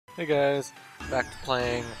Hey guys, back to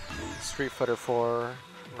playing Street Fighter 4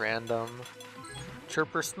 Random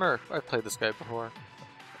Chirper Smurf. I've played this guy before.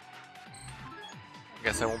 I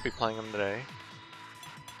guess I won't be playing him today.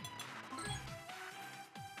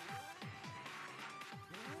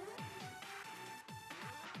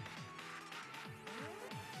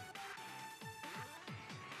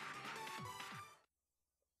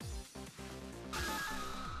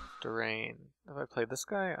 Durain. Have I played this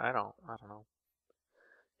guy? I don't know.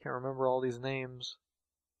 Can't remember all these names.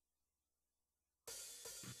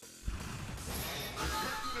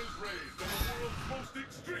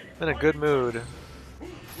 In a good mood.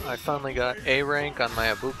 I finally got A rank on my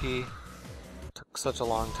Ibuki. Took such a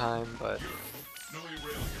long time, but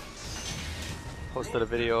posted a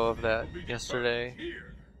video of that yesterday.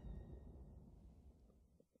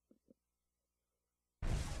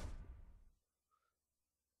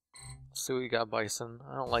 See what you got, Bison.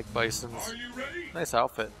 I don't like Bisons. Nice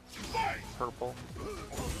outfit. Purple.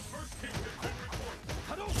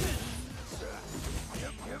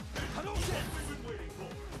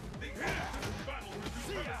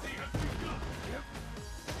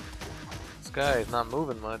 This guy is not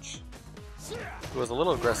moving much. He was a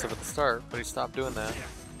little aggressive at the start, but he stopped doing that.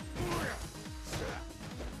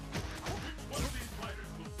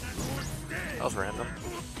 That was random.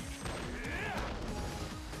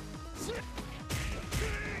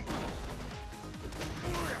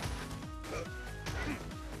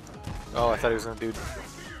 Oh, I thought he was gonna do,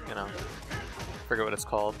 forget what it's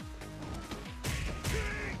called.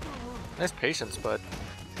 Nice patience, but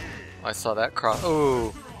I saw that cross.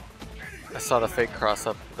 Oh, I saw the fake cross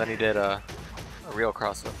up. Then he did a real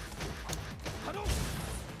cross up.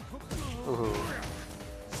 Ooh.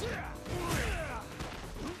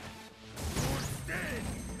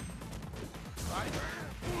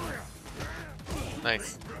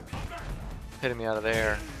 Nice. Hitting me out of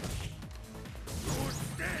there.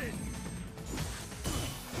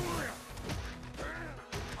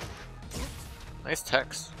 Nice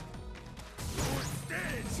text.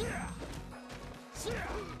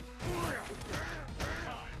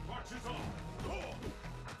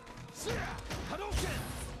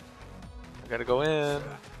 I gotta go in.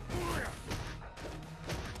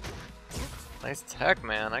 Nice tech,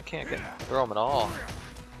 man. I can't throw him at all.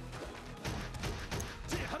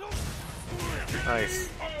 Nice.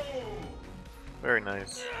 Very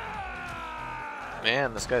nice.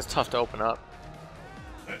 Man, this guy's tough to open up.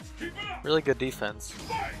 Really good defense.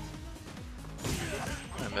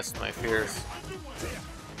 I missed my fears.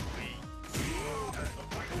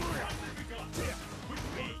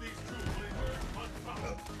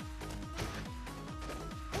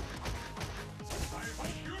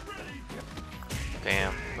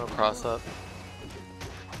 Damn, no cross up.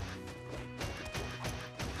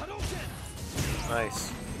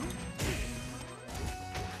 Nice.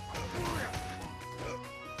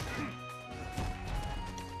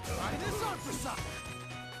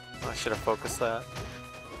 I should have focused that.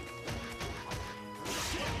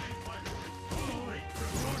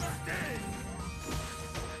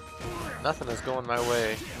 Nothing is going my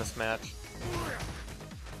way in this match.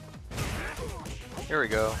 Here we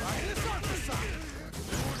go.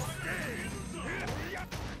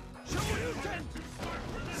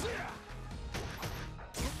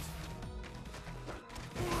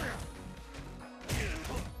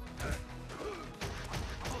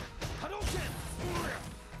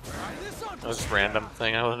 That was just a random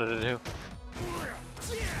thing I wanted to do.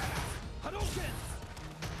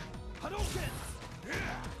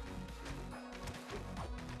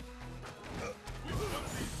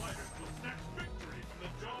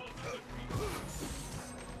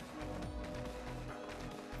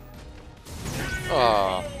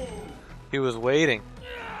 Oh, he was waiting.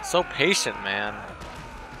 So patient, man.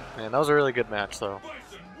 Man, that was a really good match, though.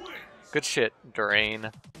 Good shit,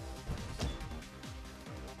 Durain.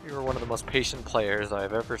 You were one of the most patient players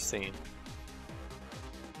I've ever seen.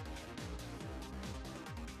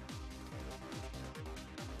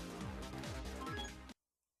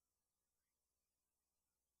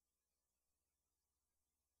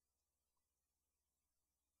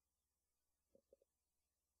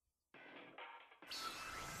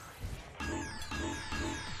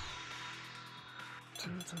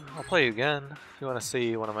 I'll play you again if you want to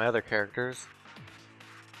see one of my other characters.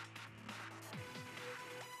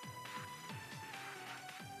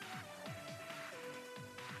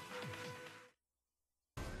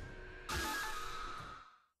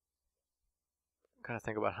 Gotta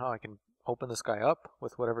think about how I can open this guy up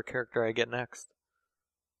with whatever character I get next.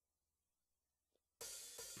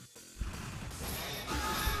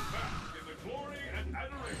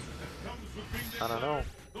 I don't know.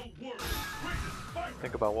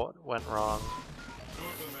 Think about what went wrong.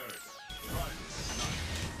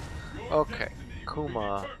 Okay,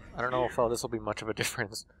 Kuma. I don't know if this will be much of a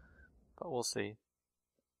difference, but we'll see.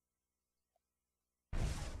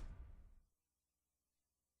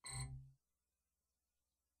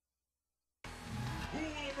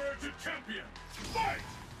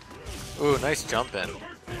 Ooh, nice jump in.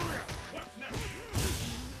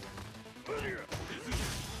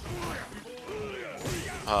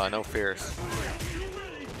 No fears.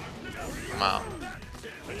 Come out.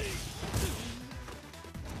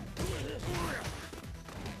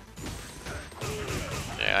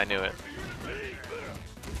 Yeah, I knew it.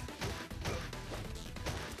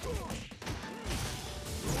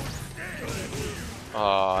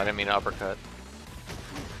 Oh, I didn't mean to uppercut.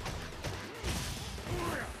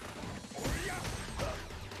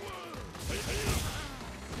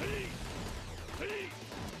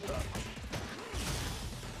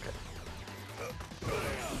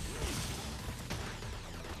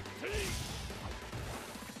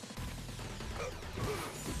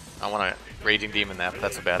 I want to Raging Demon that, but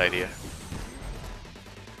that's a bad idea.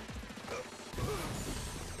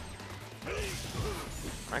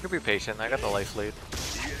 I could be patient. I got the life lead.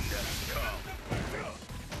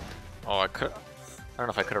 Oh, I could. I don't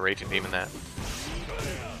know if I could have Raging Demon that.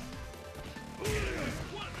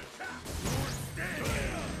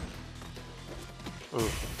 Ooh.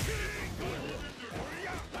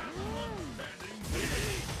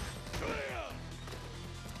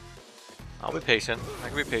 I'll be patient. I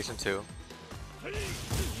can be patient too.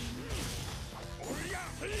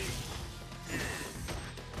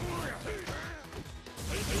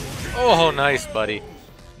 Oh, nice, buddy.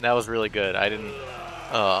 That was really good. I didn't.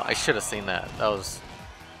 I should have seen that. That was.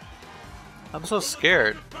 I'm so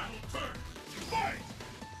scared.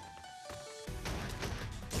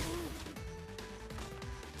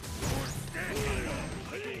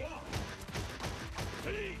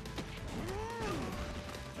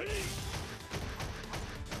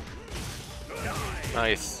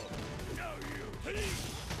 Nice.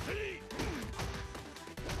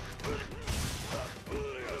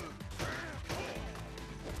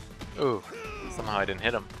 Ooh, somehow I didn't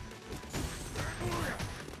hit him.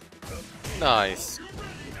 Nice.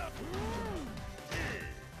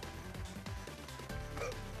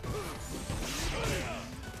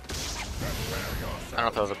 I don't know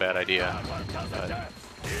if that was a bad idea, but I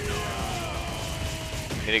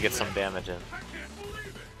need to get some damage in.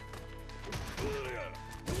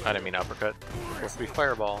 I didn't mean uppercut. It's supposed to be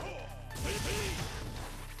fireball.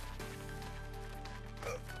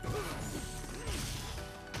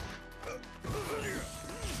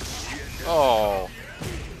 Oh.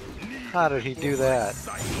 How did he do that?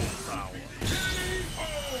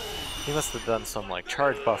 He must have done some like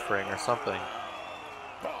charge buffering or something.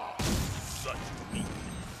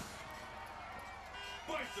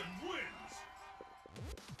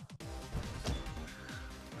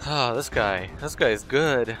 Ah, this guy is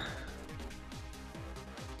good. I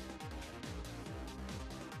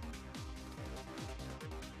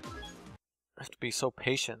have to be so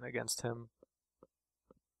patient against him.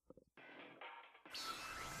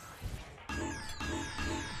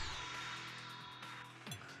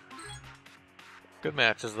 Good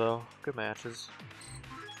matches though, good matches.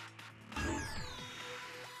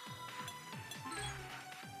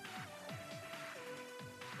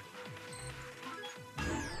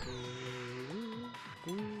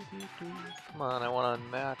 Come on, I want to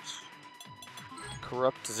match.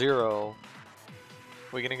 Corrupt Zero.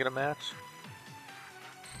 We gonna get a match?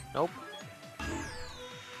 Nope.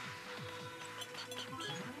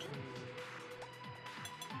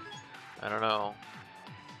 I don't know.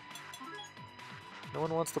 No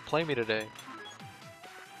one wants to play me today.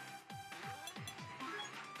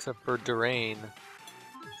 Except for Durain.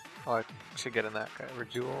 Oh, I should get in that guy.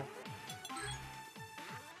 Rejewel.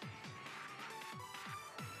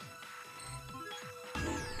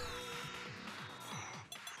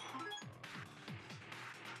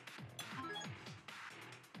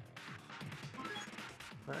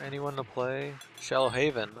 Anyone to play? Shallow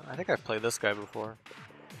Haven. I think I've played this guy before.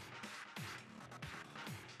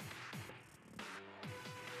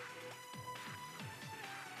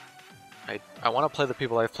 I want to play the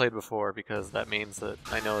people I've played before because that means that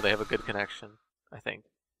I know they have a good connection, I think.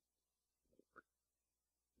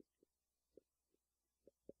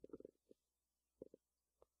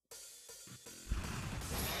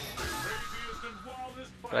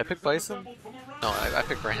 Did I pick Bison? No, I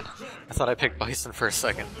picked Random. I thought I picked Bison for a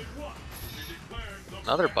second.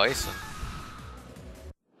 Another Bison.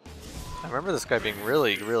 I remember this guy being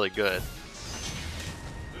really, really good.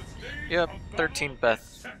 Yep, 13th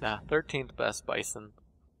best. Nah, 13th best Bison.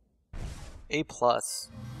 A+.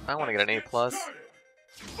 I want to get an A+.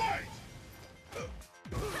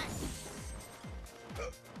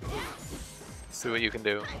 See what you can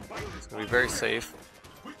do. It's gonna be very safe.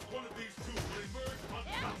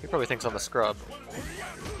 He probably thinks I'm a scrub.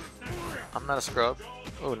 I'm not a scrub.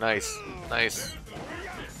 Oh, nice. Nice.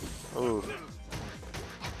 Ooh.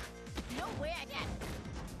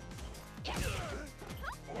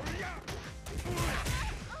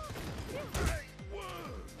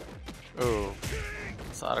 Ooh.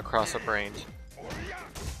 It's out of cross-up range.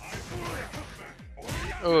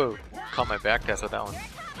 Ooh. Caught my back dash with that one.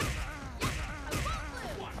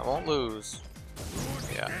 I won't lose.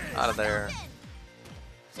 Yeah, out of there.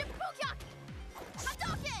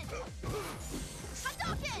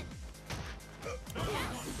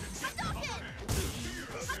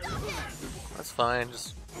 That's fine,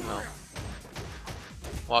 just, you know,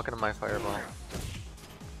 walk into my fireball.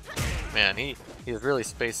 Man, he's really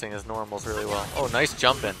spacing his normals really well. Oh, nice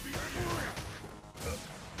jumping.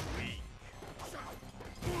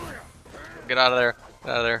 Get out of there.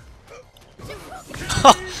 Get out of there.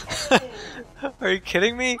 Are you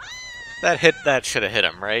kidding me? That should have hit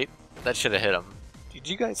him, right? That should have hit him. Did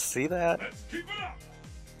you guys see that?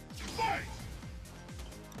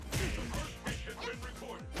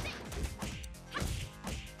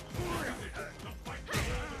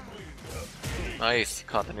 Nice, he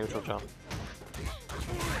caught the neutral jump.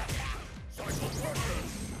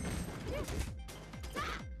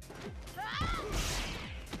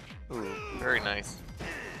 Ooh, very nice.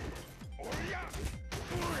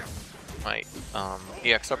 My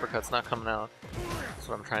EX uppercut's not coming out. That's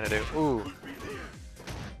what I'm trying to do. Ooh.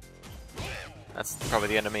 That's probably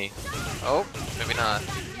the end of me. Oh, maybe not.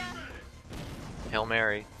 Hail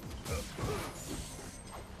Mary.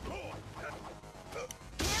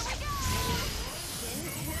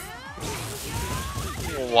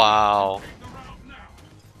 Wow.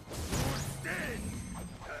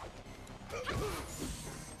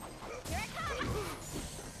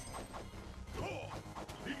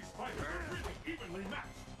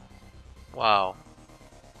 Wow.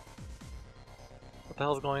 What the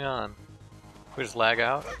hell's going on? We just lag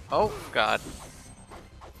out? Oh, God.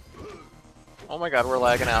 Oh my God, we're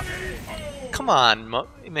lagging out. Come on,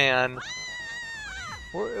 man.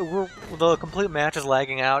 The complete match is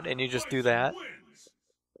lagging out and you just do that?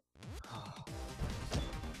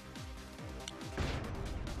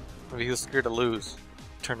 Maybe he was scared to lose.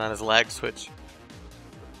 Turned on his lag switch.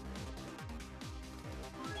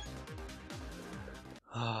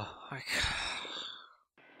 Oh, I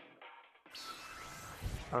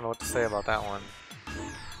don't know what to say about that one.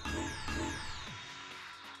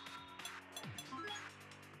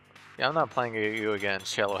 Yeah, I'm not playing you again,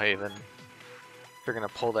 Shallow Haven. If you're gonna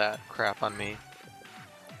pull that crap on me.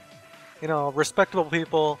 You know, respectable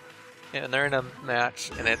people, and they're in a match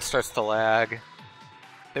and it starts to lag,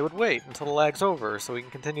 they would wait until the lag's over so we can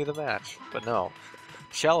continue the match. But no.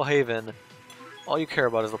 Shallow Haven, all you care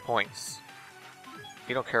about is the points.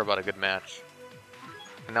 You don't care about a good match.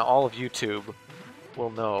 And now all of YouTube will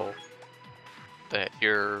know that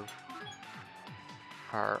you're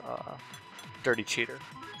our dirty cheater.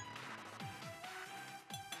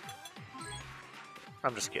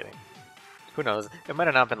 I'm just kidding. Who knows? It might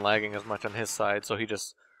have not been lagging as much on his side, so he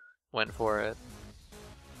just went for it.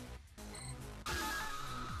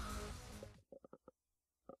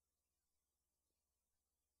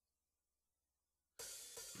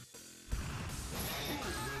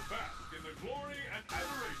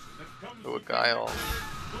 Ooh, Guile.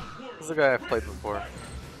 This is a guy I've played before.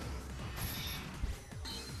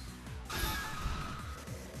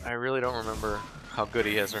 I really don't remember how good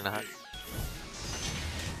he is or not.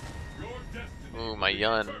 Ooh, my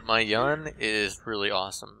Yun. My Yun is really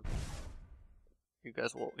awesome. You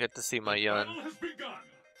guys will get to see my Yun.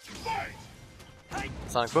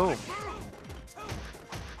 Sonic Boom.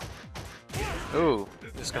 Ooh,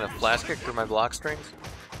 just gonna flash kick through my block strings.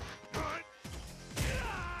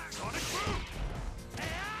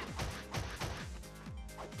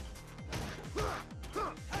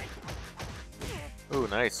 Ooh,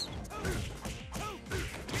 nice.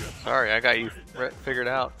 Sorry, I got you figured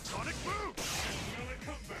out.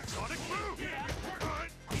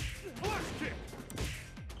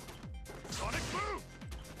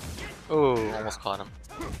 Ooh, almost caught him.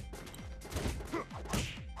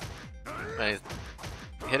 Nice.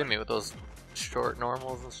 Hitting me with those short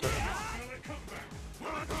normals and stuff.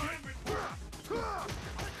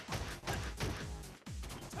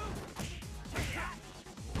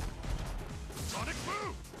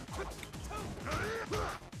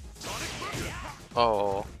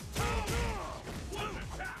 Oh.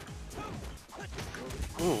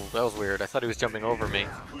 Ooh, that was weird. I thought he was jumping over me.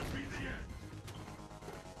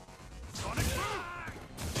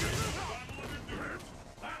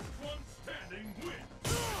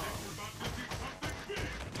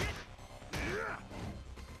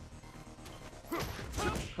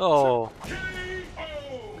 Oh.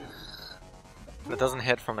 It doesn't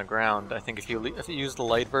hit from the ground. I think if you use the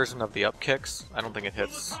light version of the up kicks, I don't think it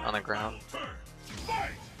hits on the ground.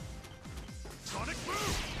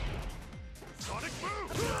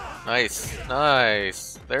 Nice,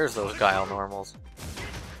 nice. There's those Guile normals.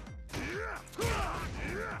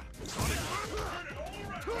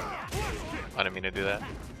 I didn't mean to do that.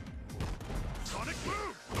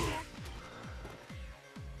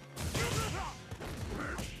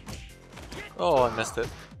 Oh, I missed it.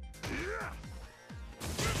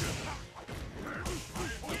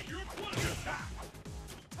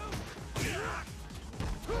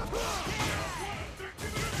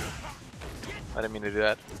 I didn't mean to do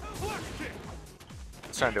that. I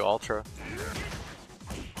was trying to do Ultra.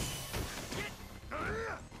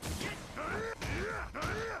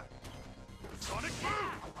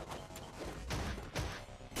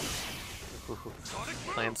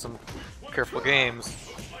 Playing some careful games.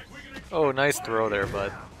 Oh, nice throw there,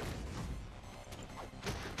 bud.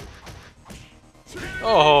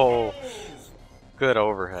 Oh, good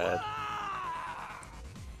overhead.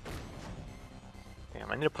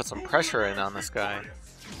 Damn, I need to put some pressure in on this guy.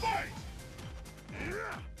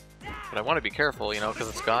 But I want to be careful, you know, because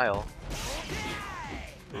it's Guile.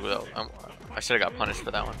 Ooh, I should have got punished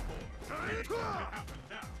for that one.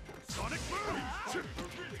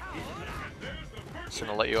 Shouldn't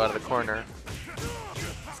have let you out of the corner.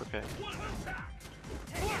 It's okay.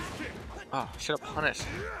 Oh, should have punished.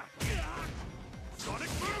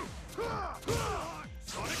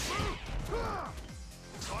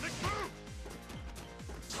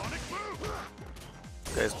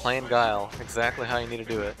 This guy's playing Guile, exactly how you need to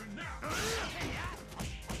do it.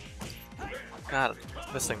 God,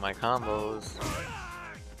 I'm missing my combos.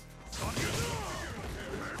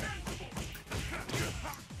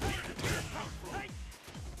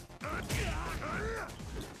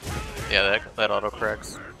 Yeah, that auto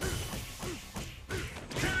corrects.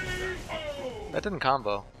 That didn't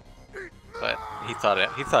combo, but he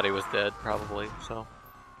thought he was dead probably. So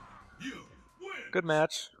good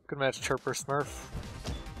match, Chirper Smurf.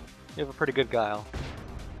 You have a pretty good Guile.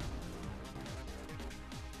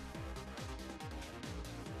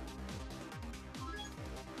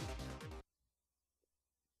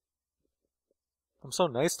 I'm so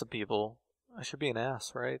nice to people. I should be an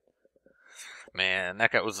ass, right? Man,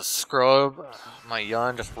 that guy was a scrub. My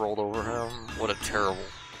Yan just rolled over him. What a terrible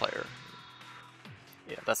player.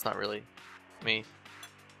 Yeah, that's not really me.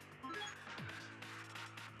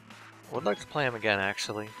 I would like to play him again,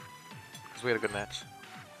 actually, because we had a good match.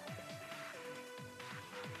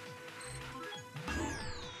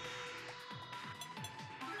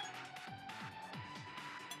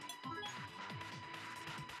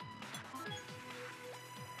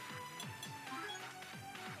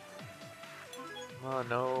 Oh,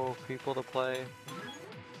 no people to play.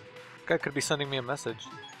 Guy could be sending me a message.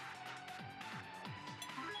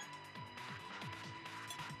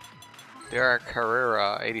 Derek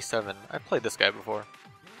Carrera, 87. I've played this guy before.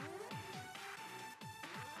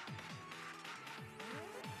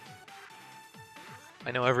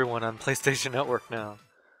 I know everyone on PlayStation Network now.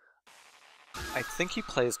 I think he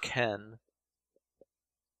plays Ken.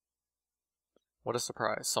 What a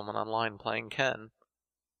surprise, someone online playing Ken.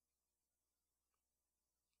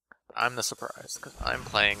 I'm the surprise, because I'm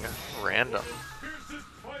playing random.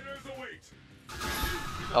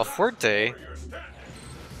 Alforte?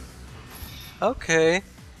 Okay.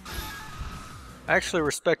 I actually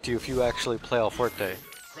respect you if you actually play Alforte.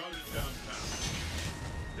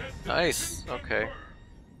 Nice, okay.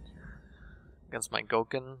 Against my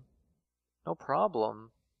Gouken? No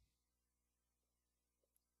problem.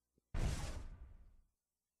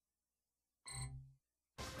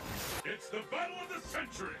 It's the battle of the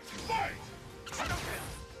century! Fight!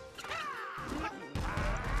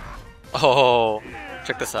 Oh,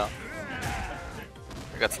 check this out.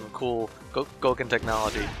 I got some cool Gouken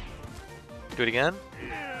technology. Do it again?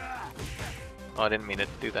 Oh, I didn't mean to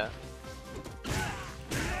do that.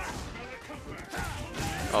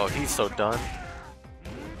 Oh, he's so done.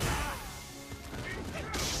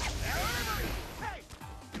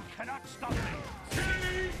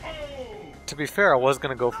 To be fair, I was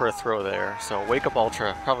gonna go for a throw there, so Wake Up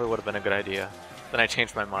Ultra probably would have been a good idea. Then I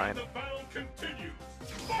changed my mind.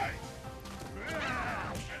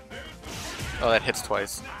 Oh, that hits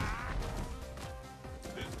twice.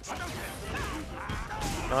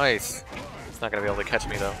 Nice. He's not gonna be able to catch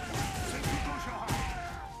me though.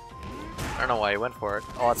 I don't know why he went for it.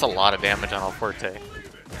 Oh, that's a lot of damage on Alforte.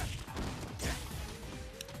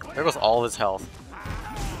 There goes all his health.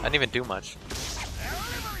 I didn't even do much.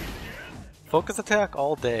 Focus attack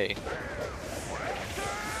all day.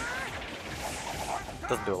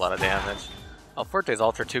 Doesn't do a lot of damage. Alforte's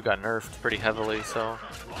Ultra 2 got nerfed pretty heavily, so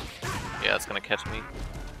yeah, it's gonna catch me.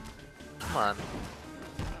 Come on.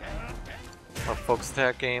 More focus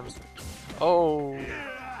attack games. Oh!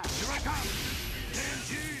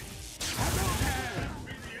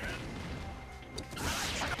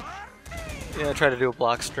 Yeah, try to do a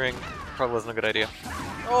block string. Probably wasn't a good idea.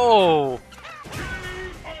 Oh!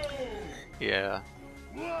 Yeah.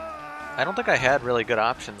 I don't think I had really good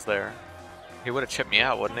options there. He would have chipped me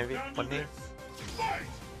out, wouldn't he? Wouldn't he?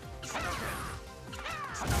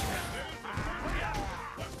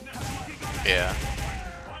 Yeah.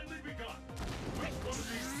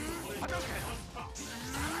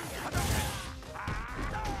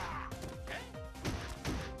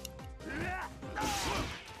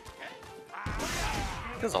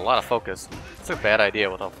 There's a lot of focus. It's a bad idea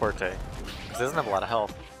with Alforte, because he doesn't have a lot of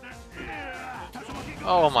health.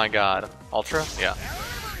 Oh my god. Ultra? Yeah.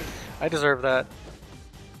 I deserve that.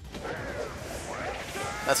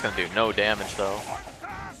 That's gonna do no damage though.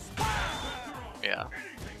 Yeah.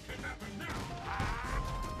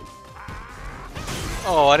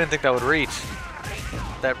 Oh, I didn't think that would reach.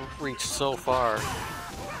 That reached so far.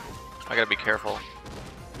 I gotta be careful.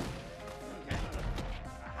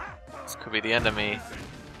 This could be the end of me.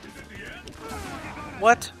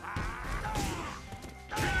 What?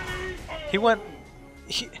 He went...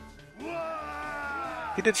 He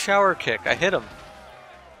did shower kick. I hit him.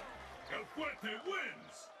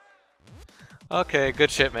 Okay, good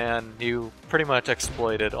shit, man. You pretty much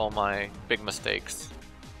exploited all my big mistakes.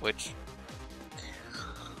 Which...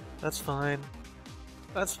 That's fine.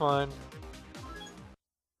 That's fine.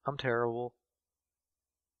 I'm terrible.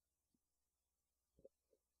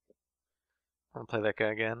 I'm gonna play that guy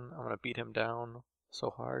again. I'm gonna beat him down so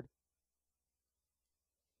hard.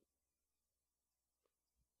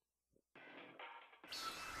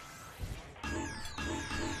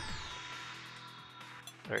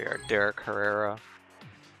 There you are, Derek Herrera.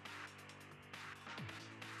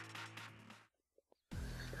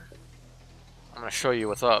 I'm gonna show you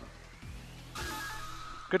what's up.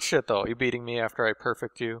 Good shit though, you beating me after I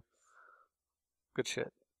perfect you. Good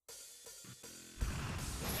shit.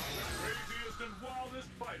 Craziest and wildest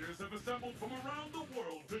fighters have assembled from around the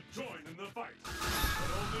world to join in the fight.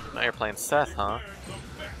 Now you're playing Seth, huh?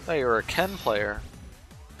 I thought you were a Ken player.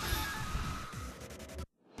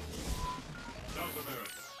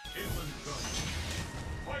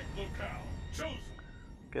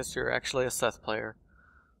 Guess you're actually a Seth player.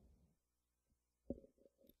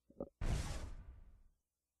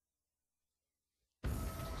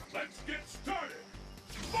 Let's get started.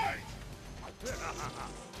 Fight!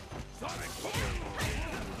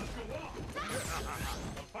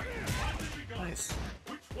 Nice.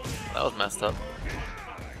 That was messed up.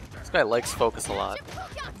 This guy likes focus a lot.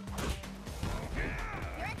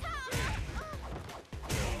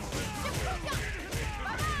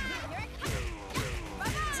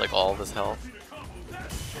 It's like all of his health.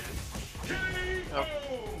 Oh.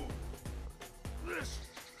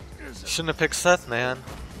 Shouldn't have picked Seth, man.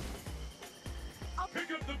 Pick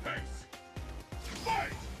up the pace.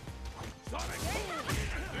 Fight!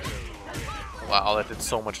 Wow, that did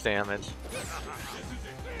so much damage.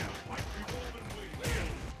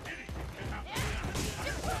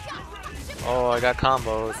 Oh, I got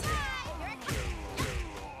combos.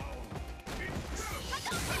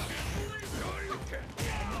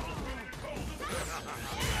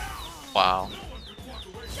 Wow.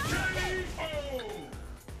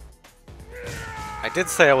 I did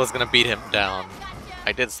say I was gonna beat him down.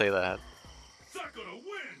 I did say that. Sakura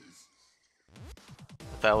wins.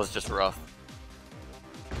 But that was just rough.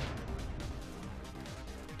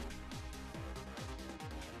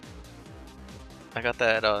 I got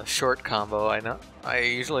that short combo. I know I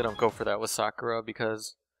usually don't go for that with Sakura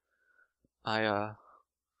because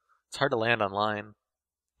it's hard to land on line.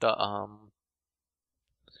 The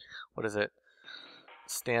what is it?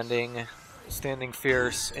 Standing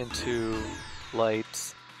fierce into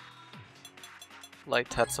light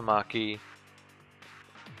Tatsumaki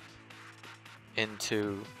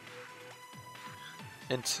into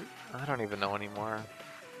I don't even know anymore.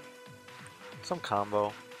 Some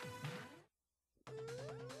combo.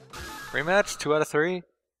 Rematch 2 out of 3.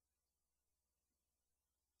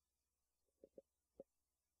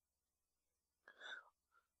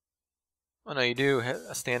 Oh no, you do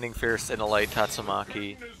a standing fierce in a light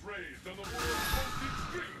Tatsumaki. Curtain is raised on the world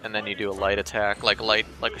and then you do a light attack, like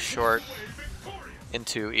a short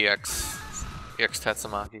into EX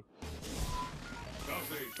Tatsumaki.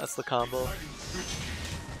 That's the combo.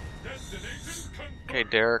 Okay,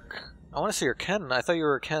 Derek. I want to see your Ken. I thought you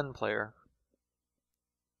were a Ken player.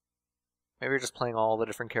 Maybe you're just playing all the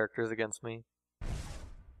different characters against me.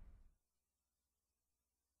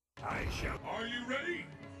 Are you ready?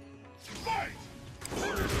 Fight!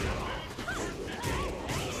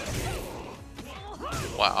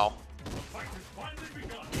 Wow.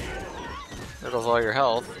 There goes all your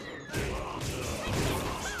health.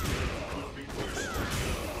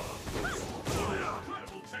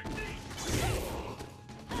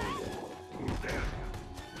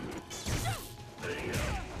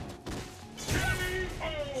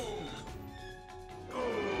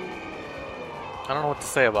 I don't know what to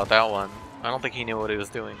say about that one. I don't think he knew what he was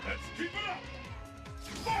doing.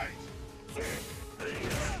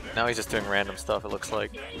 Now he's just doing random stuff, it looks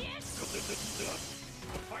like.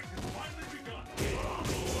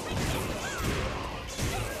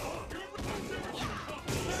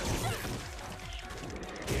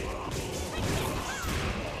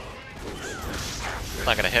 It's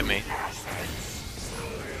not gonna hit me.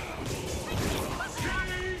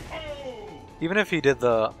 Even if he did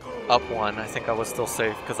the up one, I think I was still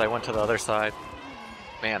safe because I went to the other side.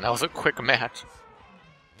 Man, that was a quick match.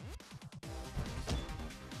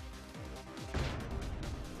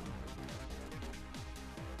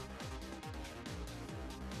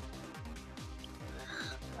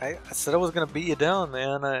 I said I was gonna beat you down,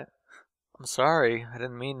 man. I'm sorry. I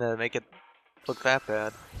didn't mean to make it look that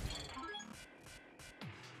bad.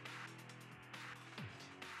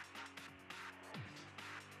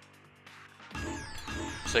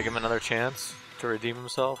 Should I give him another chance to redeem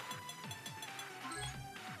himself?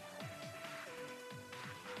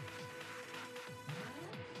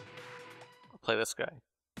 I'll play this guy.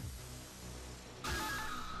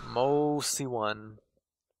 Mo C1.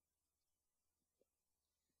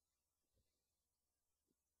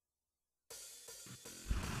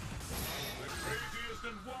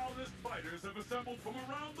 And wildest fighters have assembled from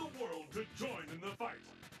around the world to join in the fight.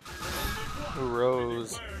 Ooh,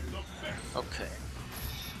 Rose. Okay.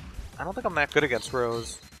 I don't think I'm that good against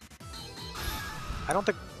Rose. I don't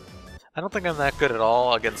think I'm that good at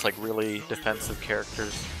all against like really defensive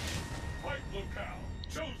characters.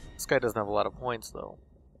 This guy doesn't have a lot of points though.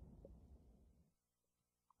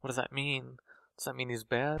 What does that mean? Does that mean he's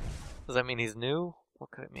bad? Does that mean he's new? What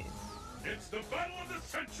could it mean? It's the battle of the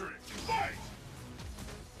century. Fight!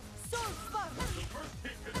 The first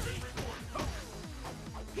pick has been recorded.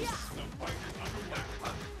 The fight is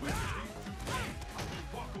underway.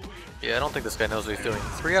 Yeah, I don't think this guy knows what he's doing.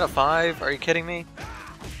 3 out of 5? Are you kidding me?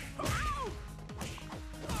 Well,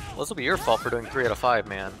 this will be your fault for doing 3 out of 5,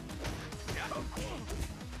 man.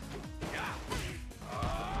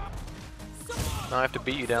 Now I have to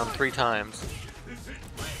beat you down 3 times.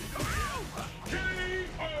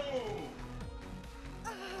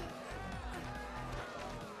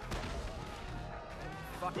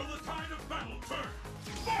 Will the tide of battle turn?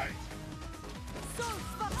 Fight!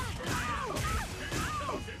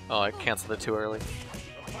 Oh, I canceled it too early.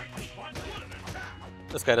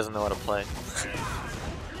 This guy doesn't know how to play.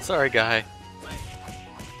 Sorry, guy.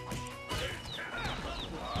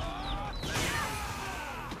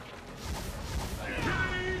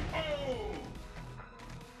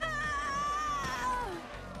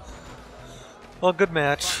 Well, good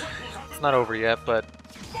match. It's not over yet, but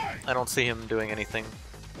I don't see him doing anything.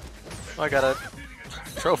 Oh, I got a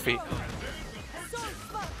trophy.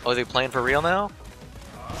 Oh, is he playing for real now?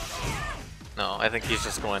 No, I think he's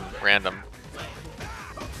just going random.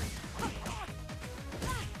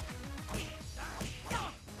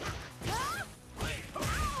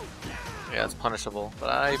 Yeah, it's punishable, but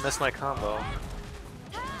I missed my combo.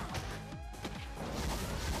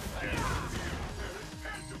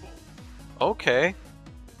 Okay.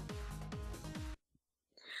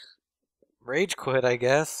 Rage quit, I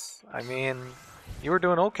guess. I mean, you were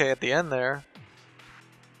doing okay at the end there.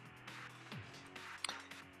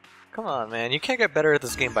 Come on, man. You can't get better at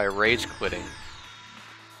this game by rage quitting.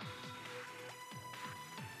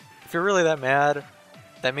 If you're really that mad,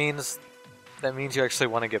 that means you actually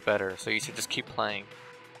want to get better, so you should just keep playing.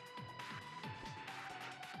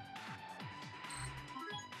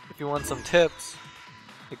 If you want some tips,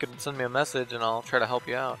 you can send me a message and I'll try to help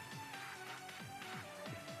you out.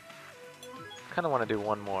 Kind of want to do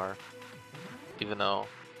one more, even though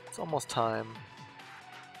it's almost time.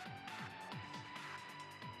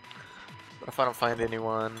 But if I don't find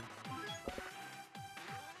anyone,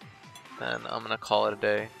 then I'm gonna call it a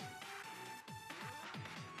day.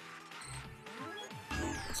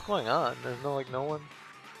 What's going on? There's no, like, no one?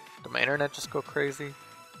 Did my internet just go crazy?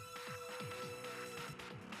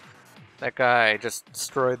 That guy just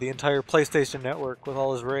destroyed the entire PlayStation Network with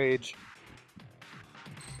all his rage.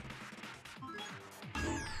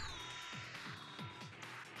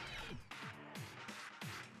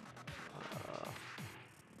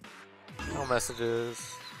 No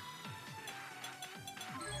messages.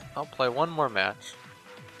 I'll play one more match.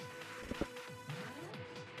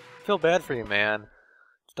 Feel bad for you, man.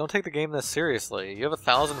 Don't take the game this seriously. You have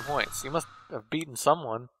 1,000 points. You must have beaten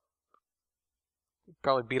someone. You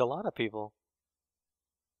probably beat a lot of people.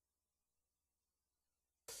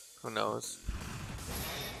 Who knows?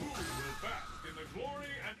 Who will bask in the glory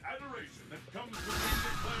and adoration that comes from being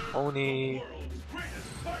declared Oni. the world's greatest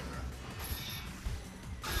fighter?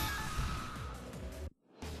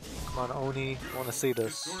 Come on, Oni. I want to see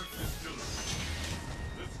this. Historic distillery.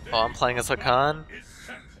 This Oh, I'm playing as Hakan. day is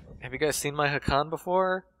set. Have you guys seen my Hakan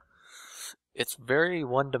before? It's very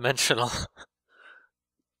one-dimensional.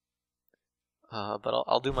 But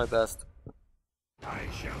I'll do my best. I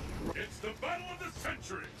shall. It's the battle of the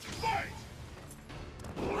century. Fight!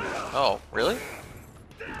 Oh, really?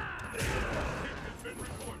 Has been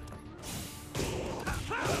recorded.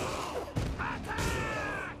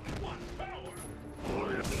 What power!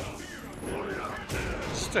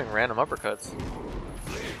 Just doing random uppercuts.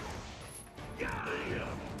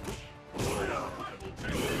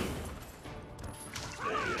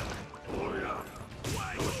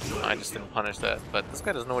 I just didn't punish that, but this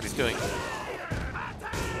guy doesn't know what he's doing.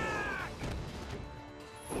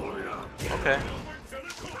 Okay.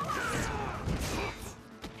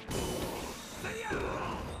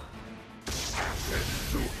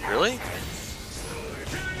 Really?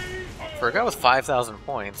 For a guy with 5,000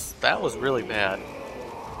 points, that was really bad.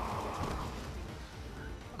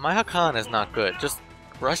 My Hakan is not good. Just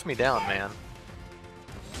rush me down, man.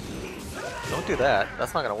 Don't do that.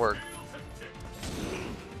 That's not gonna work.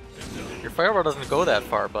 Your fireball doesn't go that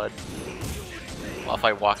far, bud. Well, if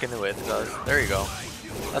I walk into it, it does. There you go.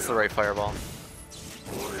 That's the right fireball.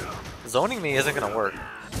 Zoning me isn't gonna work.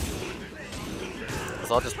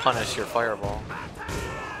 Because I'll just punish your fireball.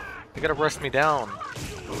 You gotta rush me down.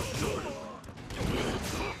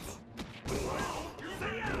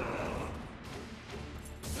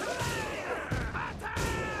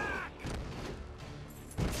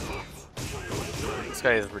 This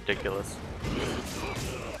guy is ridiculous.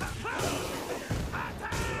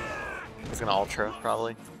 He's gonna ultra,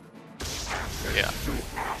 probably. Yeah.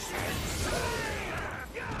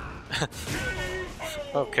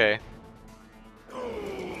 Okay.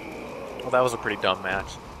 Well, that was a pretty dumb match.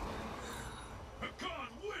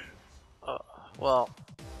 Well,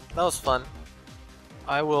 that was fun.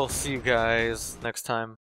 I will see you guys next time.